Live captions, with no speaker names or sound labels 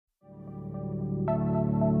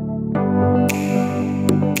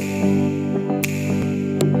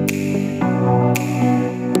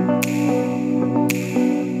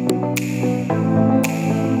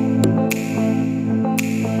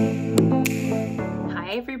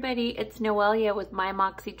Hi everybody, it's Noelia with My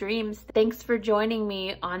Moxie Dreams. Thanks for joining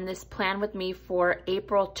me on this plan with me for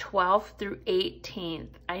April 12th through 18th.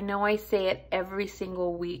 I know I say it every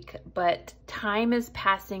single week, but time is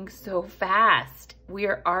passing so fast. We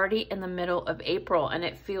are already in the middle of April and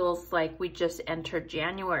it feels like we just entered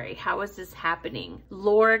January. How is this happening?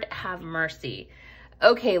 Lord have mercy.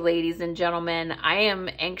 Okay, ladies and gentlemen, I am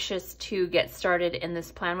anxious to get started in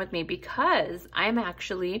this plan with me because I'm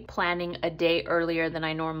actually planning a day earlier than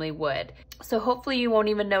I normally would. So hopefully you won't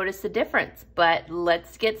even notice the difference, but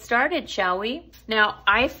let's get started, shall we? Now,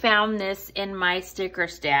 I found this in my sticker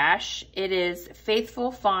stash. It is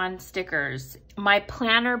Faithful Fawn stickers. My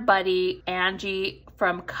planner buddy, Angie,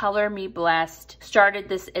 from Color Me Blessed, started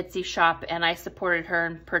this Etsy shop and I supported her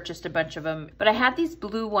and purchased a bunch of them. But I had these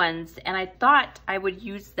blue ones and I thought I would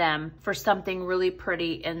use them for something really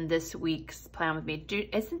pretty in this week's plan with me. Dude,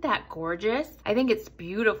 isn't that gorgeous? I think it's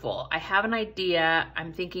beautiful. I have an idea.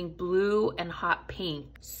 I'm thinking blue and hot pink.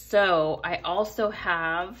 So I also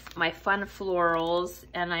have my fun florals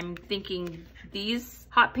and I'm thinking these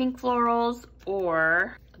hot pink florals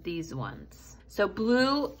or these ones. So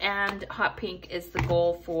blue and hot pink is the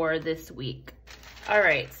goal for this week. All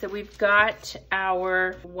right, so we've got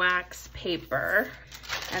our wax paper.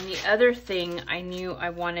 And the other thing I knew I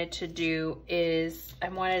wanted to do is I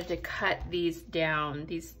wanted to cut these down.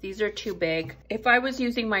 These are too big. If I was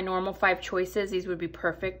using my normal 5 choices, these would be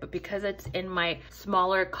perfect, but because it's in my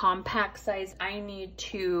smaller compact size, I need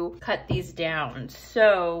to cut these down.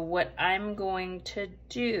 So what I'm going to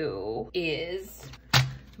do is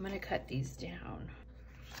I'm gonna cut these down.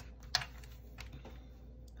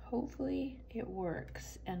 Hopefully it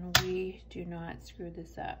works and we do not screw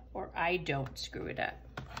this up, or I don't screw it up.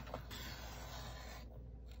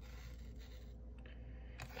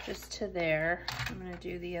 Just to there. I'm gonna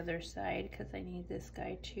do the other side because I need this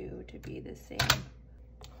guy too to be the same.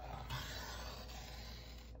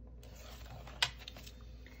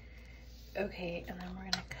 Okay, and then we're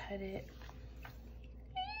gonna cut it.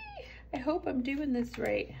 I hope I'm doing this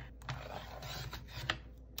right.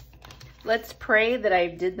 Let's pray that I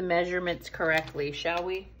did the measurements correctly, shall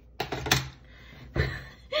we?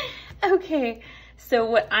 Okay, so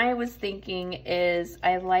what I was thinking is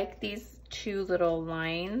I like these 2 little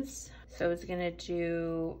lines. So I was gonna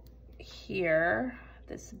do here,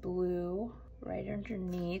 this blue right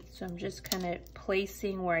underneath. So I'm just kind of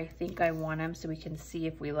placing where I think I want them so we can see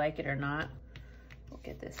if we like it or not. We'll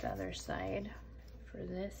get this other side. For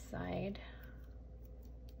this side,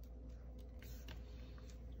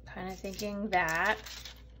 kind of thinking that,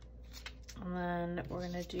 and then we're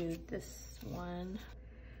gonna do this one.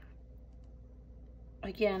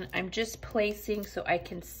 Again, I'm just placing so I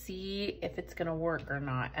can see if it's gonna work or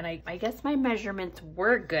not. And I guess my measurements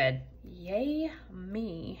were good. Yay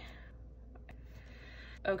me.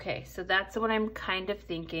 Okay, so that's what I'm kind of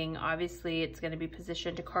thinking. Obviously, it's gonna be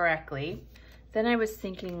positioned correctly. Then I was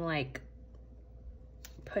thinking like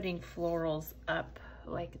putting florals up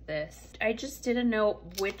like this. I just didn't know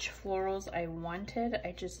which florals I wanted.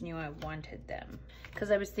 I just knew I wanted them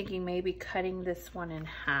because I was thinking maybe cutting this one in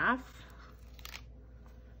half.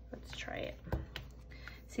 Let's try it.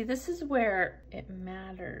 See, this is where it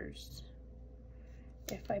matters.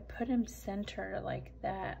 If I put them center like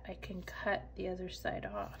that, I can cut the other side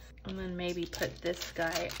off and then maybe put this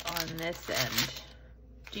guy on this end.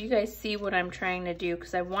 Do you guys see what I'm trying to do?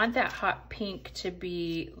 Because I want that hot pink to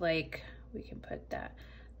be like, we can put that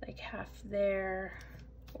like half there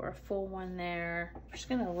or a full one there. We're just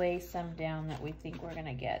gonna lay some down that we think we're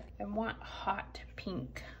gonna get. I want hot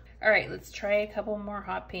pink. All right, let's try a couple more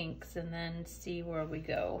hot pinks and then see where we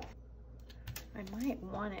go. I might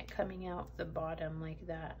want it coming out the bottom like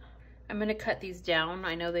that. I'm gonna cut these down.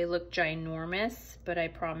 I know they look ginormous, but I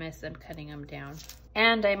promise I'm cutting them down.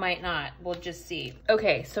 And I might not, we'll just see.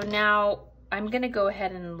 Okay, so now I'm gonna go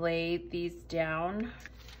ahead and lay these down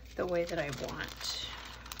the way that I want.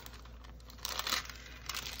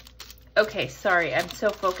 Okay, sorry, I'm so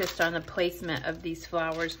focused on the placement of these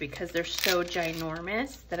flowers because they're so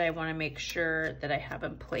ginormous that I wanna make sure that I have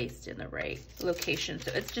them placed in the right location.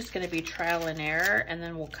 So it's just gonna be trial and error and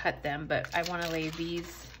then we'll cut them, but I wanna lay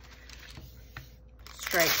these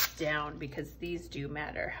stripes down because these do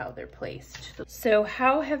matter how they're placed. So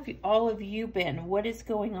how have all of you been? What is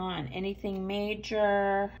going on? Anything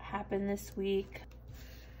major happened this week?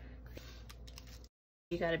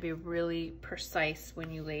 You got to be really precise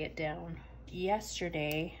when you lay it down.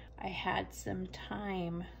 Yesterday, I had some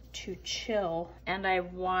time to chill and I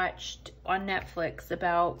watched on Netflix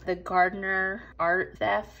about the Gardner art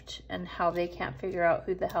theft and how they can't figure out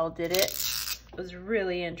who the hell did it. It was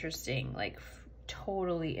really interesting, like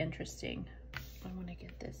totally interesting. I want to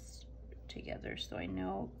get this together so I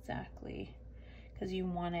know exactly, because you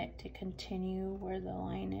want it to continue where the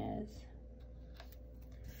line is.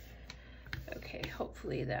 Okay,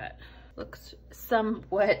 hopefully that looks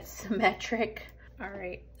somewhat symmetric. All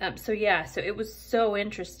right, so yeah, so it was so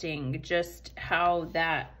interesting just how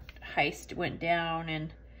that heist went down,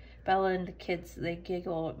 and Bella and the kids, they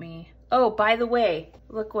giggle at me. Oh, by the way,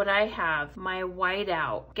 look what I have, my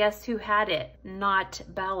whiteout. Guess who had it? Not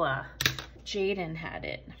Bella. Jaden had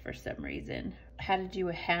it for some reason. I had to do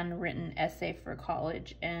a handwritten essay for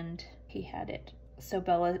college and he had it. So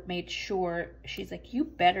Bella made sure, she's like, you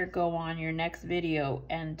better go on your next video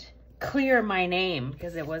and clear my name,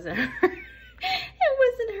 because it wasn't her.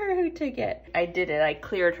 It wasn't her who took it. I did it, I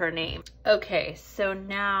cleared her name. Okay, so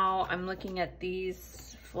now I'm looking at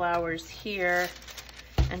these flowers here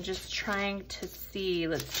and just trying to see,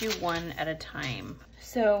 let's do one at a time.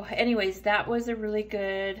 So anyways, that was a really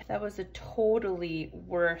good, that was a totally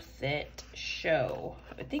worth it show.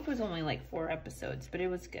 I think it was only like 4 episodes, but it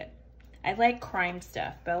was good. I like crime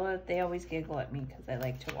stuff. Bella, they always giggle at me because I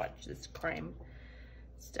like to watch this crime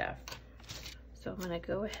stuff. So I'm gonna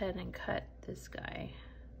go ahead and cut this guy.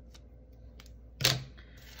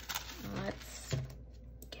 Let's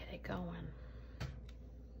get it going.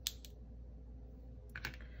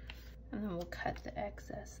 And then we'll cut the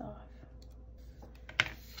excess off.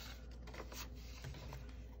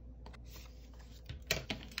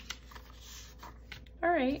 All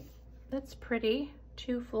right, that's pretty.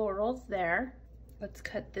 2 florals there. Let's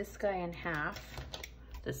cut this guy in half,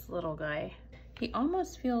 this little guy. He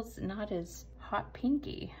almost feels not as hot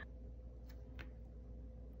pinky.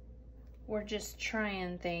 We're just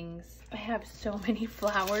trying things. I have so many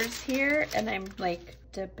flowers here and I'm like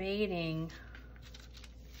debating.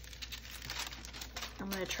 I'm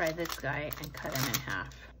gonna try this guy and cut him in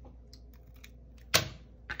half.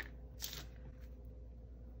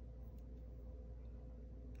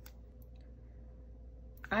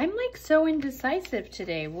 I'm like so indecisive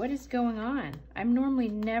today. What is going on? I'm normally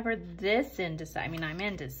never this indecisive. I mean, I'm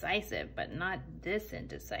indecisive, but not this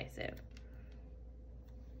indecisive.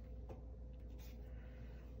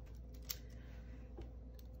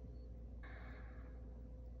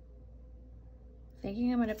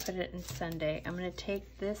 Thinking I'm gonna put it in Sunday. I'm gonna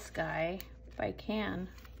take this guy, if I can.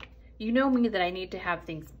 You know me that I need to have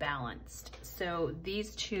things balanced. So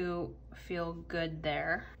these 2 feel good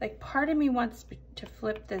there. Like part of me wants to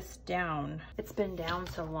flip this down. It's been down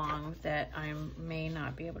so long that I may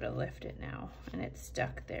not be able to lift it now and it's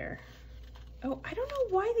stuck there. Oh, I don't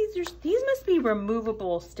know why these must be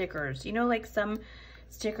removable stickers. You know, like some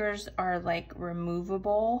stickers are like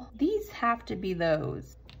removable. These have to be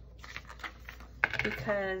those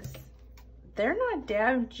because they're not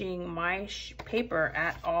damaging my paper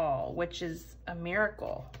at all, which is a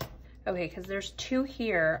miracle. Okay, because there's 2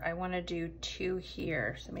 here. I want to do 2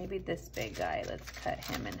 here. So maybe this big guy, let's cut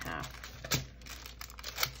him in half.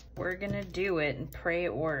 We're gonna do it and pray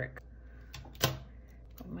it works. I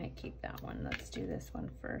might keep that one. Let's do this one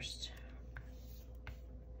first.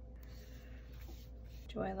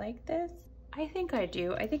 Do I like this? I think I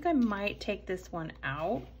do. I think I might take this one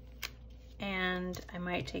out and I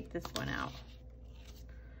might take this one out.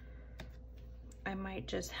 I might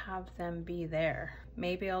just have them be there.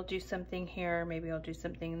 Maybe I'll do something here, maybe I'll do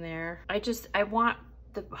something there. I want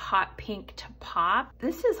the hot pink to pop.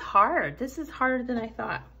 This is hard. This is harder than I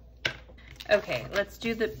thought. Okay, let's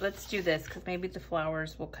do this because maybe the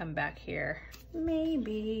flowers will come back here.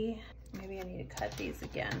 Maybe I need to cut these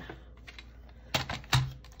again.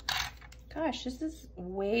 Gosh, this is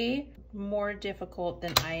way more difficult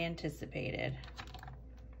than I anticipated.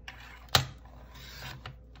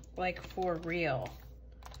 Like for real.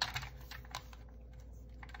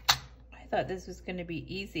 I thought this was going to be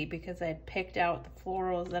easy because I had picked out the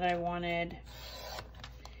florals that I wanted.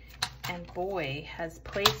 And boy, has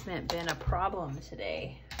placement been a problem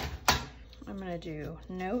today. I'm going to do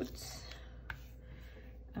notes.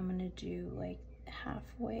 I'm going to do like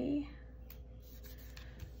halfway.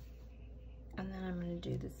 And then I'm going to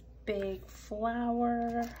do this big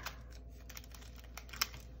flower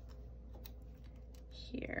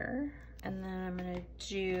here. And then I'm going to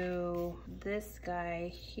do this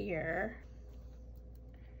guy here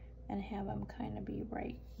and have him kind of be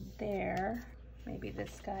right there. Maybe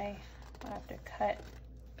this guy, I'll have to cut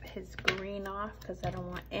his green off because I don't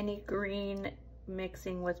want any green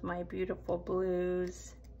mixing with my beautiful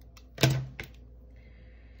blues. And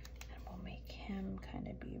we'll make him kind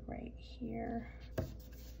of be right here.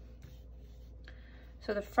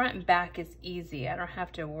 So the front and back is easy. I don't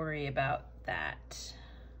have to worry about that.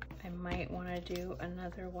 I might want to do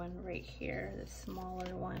another one right here, the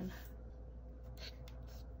smaller one.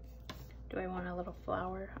 Do I want a little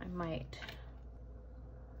flower? I might.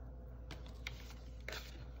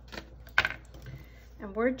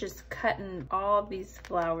 And we're just cutting all these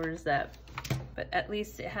flowers up, but at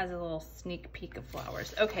least it has a little sneak peek of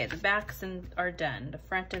flowers. Okay, the backs are done. The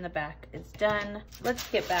front and the back is done. Let's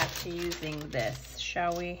get back to using this,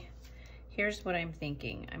 shall we? Here's what I'm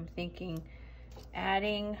thinking. I'm thinking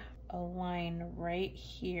adding a line right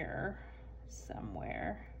here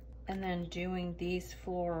somewhere, and then doing these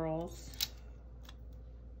florals,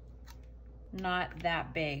 not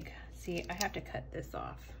that big. See, I have to cut this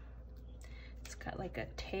off. It's cut like a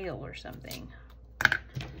tail or something.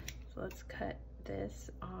 So let's cut this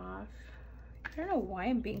off. I don't know why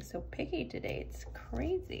I'm being so picky today. It's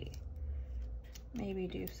crazy. Maybe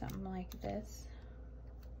do something like this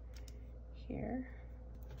here.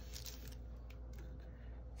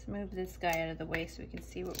 Let's move this guy out of the way so we can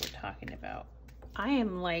see what we're talking about. I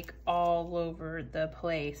am like all over the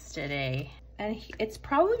place today. And it's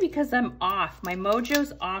probably because I'm off. My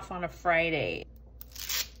mojo's off on a Friday.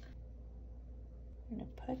 I'm gonna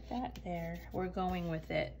put that there. We're going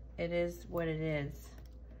with it. It is what it is.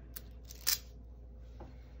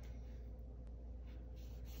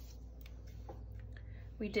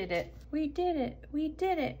 We did it. We did it. We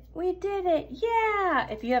did it. We did it. Yeah!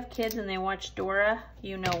 If you have kids and they watch Dora,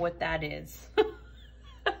 you know what that is.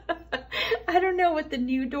 I don't know what the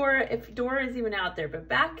new Dora, if Dora is even out there, but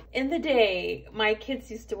back in the day, my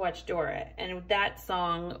kids used to watch Dora, and that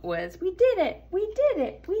song was, we did it, we did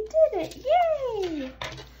it, we did it, yay!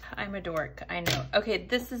 I'm a dork, I know. Okay,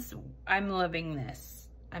 I'm loving this.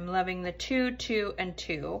 I'm loving the 2, 2, and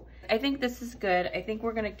 2. I think this is good. I think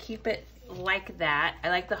we're gonna keep it like that. I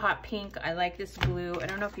like the hot pink, I like this blue. I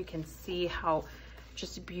don't know if you can see how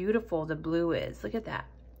just beautiful the blue is. Look at that,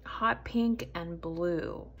 hot pink and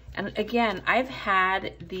blue. And again, I've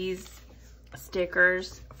had these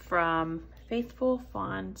stickers from Faithful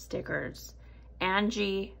Fawn Stickers.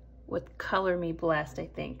 Angie with Color Me Blessed, I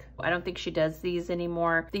think. I don't think she does these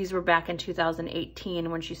anymore. These were back in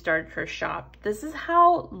 2018 when she started her shop. This is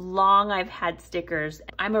how long I've had stickers.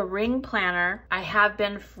 I'm a ring planner. I have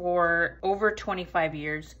been for over 25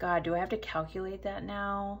 years. God, do I have to calculate that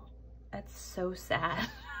now? That's so sad.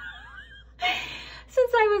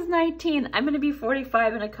 Since I was 19, I'm gonna be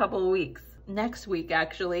 45 in a couple of weeks. Next week,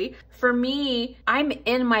 actually. For me, I'm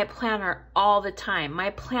in my planner all the time.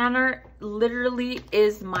 My planner literally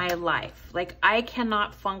is my life. Like, I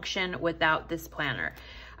cannot function without this planner.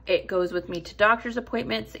 It goes with me to doctor's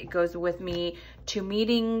appointments. It goes with me to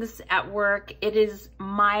meetings at work. It is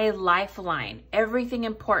my lifeline. Everything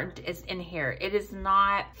important is in here. It is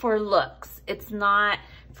not for looks. It's not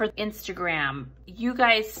for Instagram. You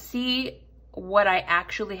guys see what I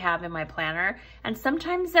actually have in my planner, and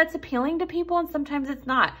sometimes that's appealing to people and sometimes it's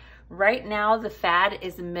not. Right now, the fad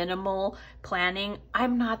is minimal planning.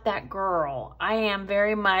 I'm not that girl. I am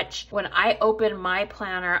very much, when I open my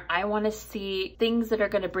planner, I want to see things that are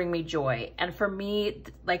going to bring me joy. And for me,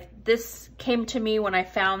 like, this came to me when I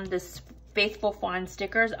found this Faithful Fawn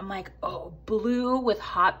stickers. I'm like, oh, blue with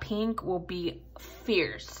hot pink will be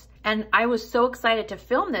fierce. And I was so excited to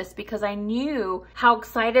film this because I knew how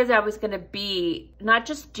excited I was gonna be, not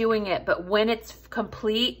just doing it, but when it's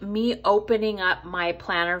complete, me opening up my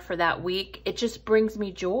planner for that week, it just brings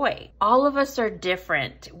me joy. All of us are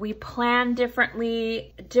different. We plan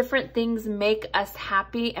differently. Different things make us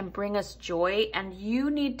happy and bring us joy. And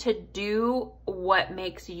you need to do what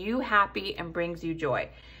makes you happy and brings you joy.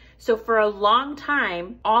 So for a long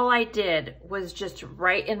time, all I did was just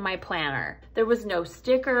write in my planner. There was no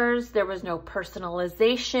stickers, there was no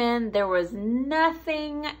personalization, there was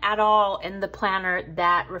nothing at all in the planner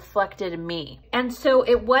that reflected me. And so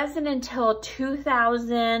it wasn't until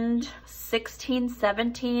 2016,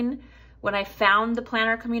 17, when I found the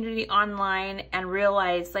planner community online and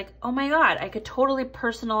realized, like, oh my God, I could totally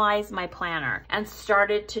personalize my planner, and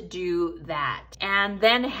started to do that. And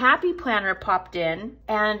then Happy Planner popped in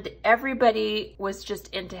and everybody was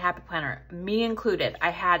just into Happy Planner, me included.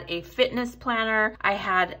 I had a fitness planner, I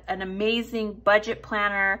had an amazing budget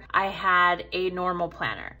planner, I had a normal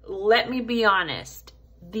planner. Let me be honest,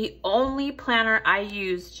 the only planner I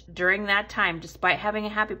used during that time, despite having a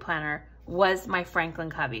Happy Planner, was my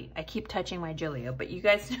Franklin Covey. I keep touching my Gillio, but you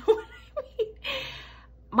guys know what I mean.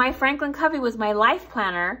 My Franklin Covey was my life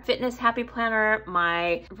planner, fitness happy planner,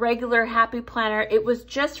 my regular happy planner. It was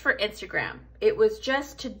just for Instagram. It was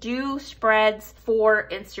just to do spreads for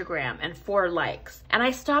Instagram and for likes. And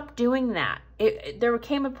I stopped doing that. There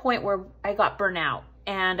came a point where I got burnt out.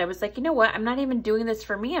 And I was like, you know what? I'm not even doing this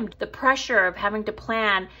for me. The pressure of having to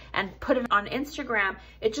plan and put it on Instagram,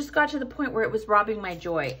 it just got to the point where it was robbing my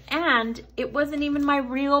joy. And it wasn't even my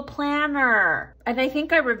real planner. And I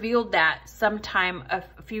think I revealed that sometime a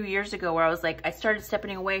few years ago where I was like, I started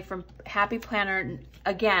stepping away from Happy Planner.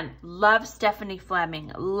 Again, love Stephanie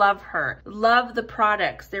Fleming, love her, love the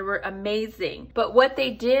products. They were amazing. But what they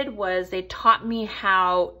did was they taught me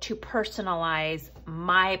how to personalize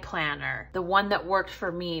my planner, the one that worked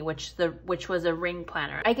for me, which was a ring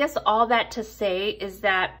planner. I guess all that to say is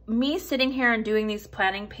that me sitting here and doing these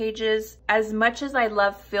planning pages, as much as I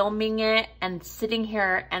love filming it and sitting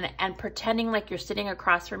here and pretending like you're sitting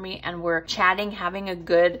across from me and we're chatting, having a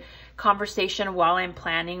good conversation while I'm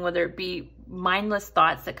planning, whether it be mindless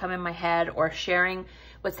thoughts that come in my head or sharing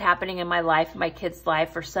what's happening in my life, my kid's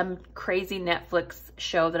life, or some crazy Netflix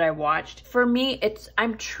show that I watched. For me,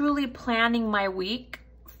 I'm truly planning my week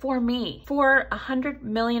for me, for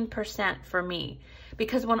 100,000,000% for me.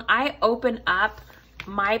 Because when I open up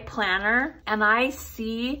my planner and I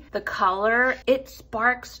see the color, it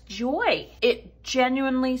sparks joy. It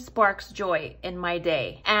genuinely sparks joy in my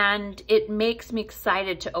day. And it makes me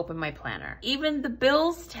excited to open my planner. Even the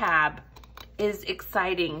bills tab is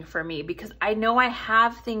exciting for me because I know I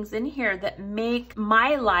have things in here that make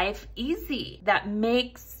my life easy, that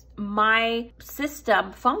makes my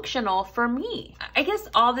system functional for me. I guess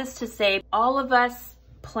all this to say, all of us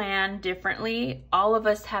plan differently. All of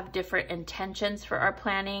us have different intentions for our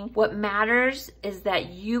planning. What matters is that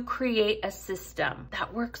you create a system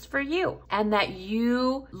that works for you and that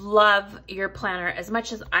you love your planner as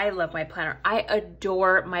much as I love my planner. I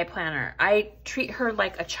adore my planner. I treat her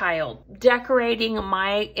like a child, decorating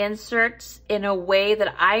my inserts in a way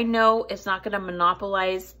that I know is not going to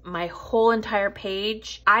monopolize my whole entire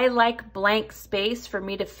page. I like blank space for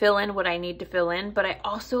me to fill in what I need to fill in, but I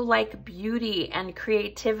also like beauty and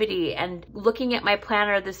creativity and looking at my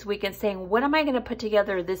planner this week and saying, what am I going to put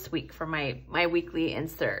together this week for my weekly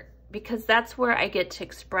insert? Because that's where I get to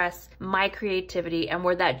express my creativity and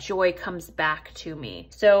where that joy comes back to me.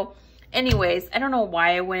 So anyways, I don't know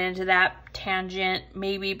why I went into that tangent.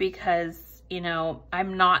 Maybe because, you know,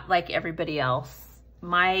 I'm not like everybody else.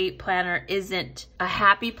 My planner isn't a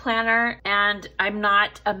happy planner and I'm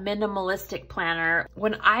not a minimalistic planner.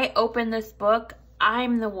 When I open this book,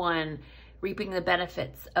 I'm the one reaping the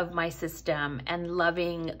benefits of my system and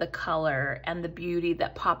loving the color and the beauty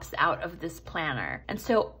that pops out of this planner. And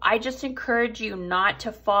so I just encourage you not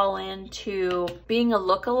to fall into being a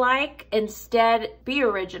lookalike. Instead, be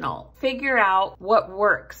original. Figure out what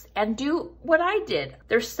works and do what I did.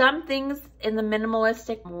 There's some things in the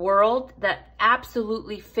minimalistic world that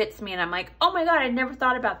absolutely fits me and I'm like, oh my God, I never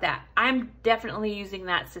thought about that. I'm definitely using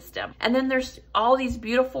that system. And then there's all these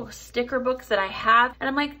beautiful sticker books that I have and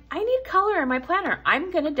I'm like, I need color in my planner. I'm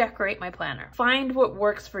gonna decorate my planner. Find what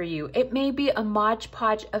works for you. It may be a Mod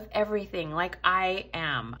Podge of everything like I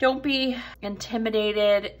am. Don't be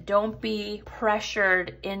intimidated. Don't be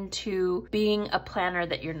pressured into being a planner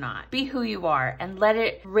that you're not. Be who you are and let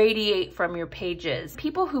it radiate from your pages.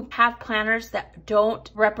 People who have planners that don't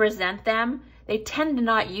represent them, they tend to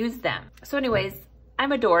not use them. So anyways,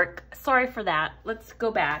 I'm a dork. Sorry for that. Let's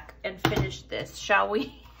go back and finish this, shall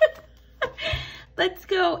we? Let's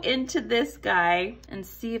go into this guy and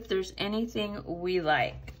see if there's anything we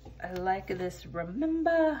like. I like this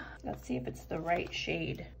Remember. Let's see if it's the right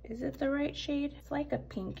shade. Is it the right shade? It's like a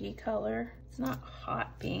pinky color. It's not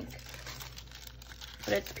hot pink,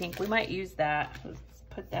 but it's pink. We might use that. Let's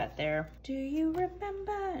put that there. Do you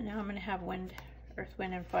remember? Now I'm gonna have Earth,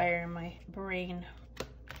 Wind, and Fire in my brain.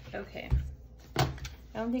 Okay. I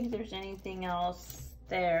don't think there's anything else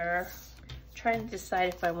there. I'm trying to decide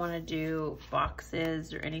if I want to do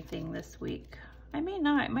boxes or anything this week. I may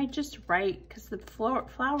not. I might just write because the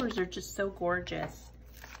flowers are just so gorgeous.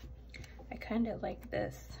 I kind of like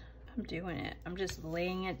this. I'm doing it. I'm just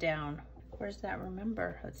laying it down. Where's that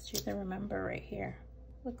Remember? Let's do the Remember right here.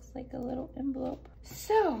 Looks like a little envelope.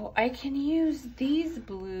 So I can use these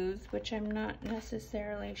blues, which I'm not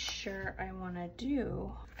necessarily sure I want to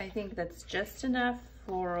do. I think that's just enough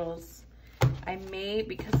florals. I may,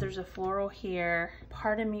 because there's a floral here,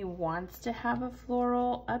 part of me wants to have a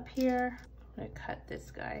floral up here. I'm gonna cut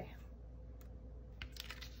this guy.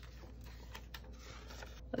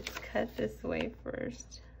 Let's cut this way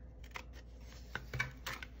first.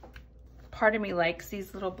 Part of me likes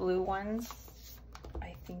these little blue ones.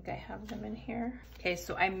 I think I have them in here. Okay,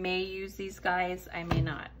 so I may use these guys, I may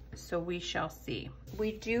not. So we shall see.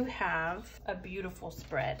 We do have a beautiful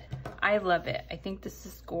spread. I love it. I think this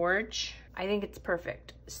is gorge. I think it's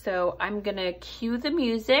perfect. So I'm gonna cue the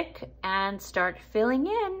music and start filling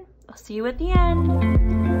in. I'll see you at the end.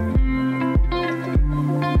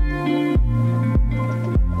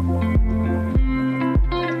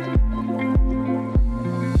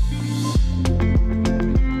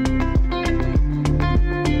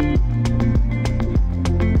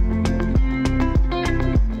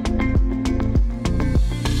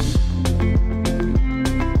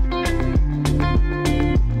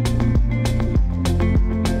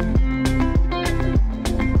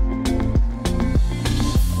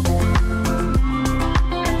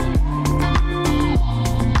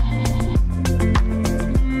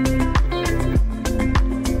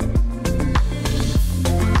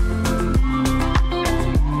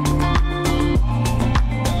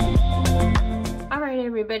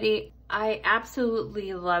 Everybody, I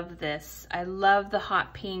absolutely love this. I love the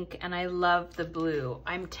hot pink and I love the blue.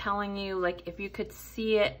 I'm telling you, like, if you could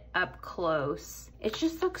see it up close, it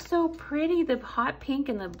just looks so pretty. The hot pink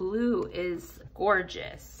and the blue is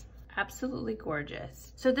gorgeous. Absolutely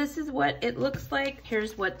gorgeous. So this is what it looks like.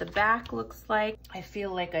 Here's what the back looks like. I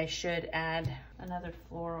feel like I should add another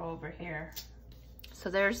floral over here. So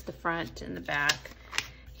there's the front and the back.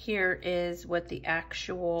 Here is what the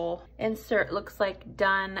actual insert looks like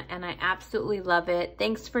done, and I absolutely love it.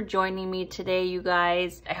 Thanks for joining me today, you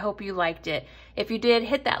guys. I hope you liked it. If you did,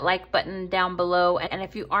 hit that like button down below, and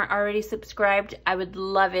if you aren't already subscribed, I would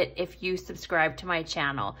love it if you subscribe to my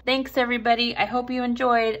channel. Thanks, everybody. I hope you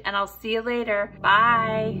enjoyed, and I'll see you later.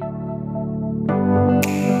 Bye.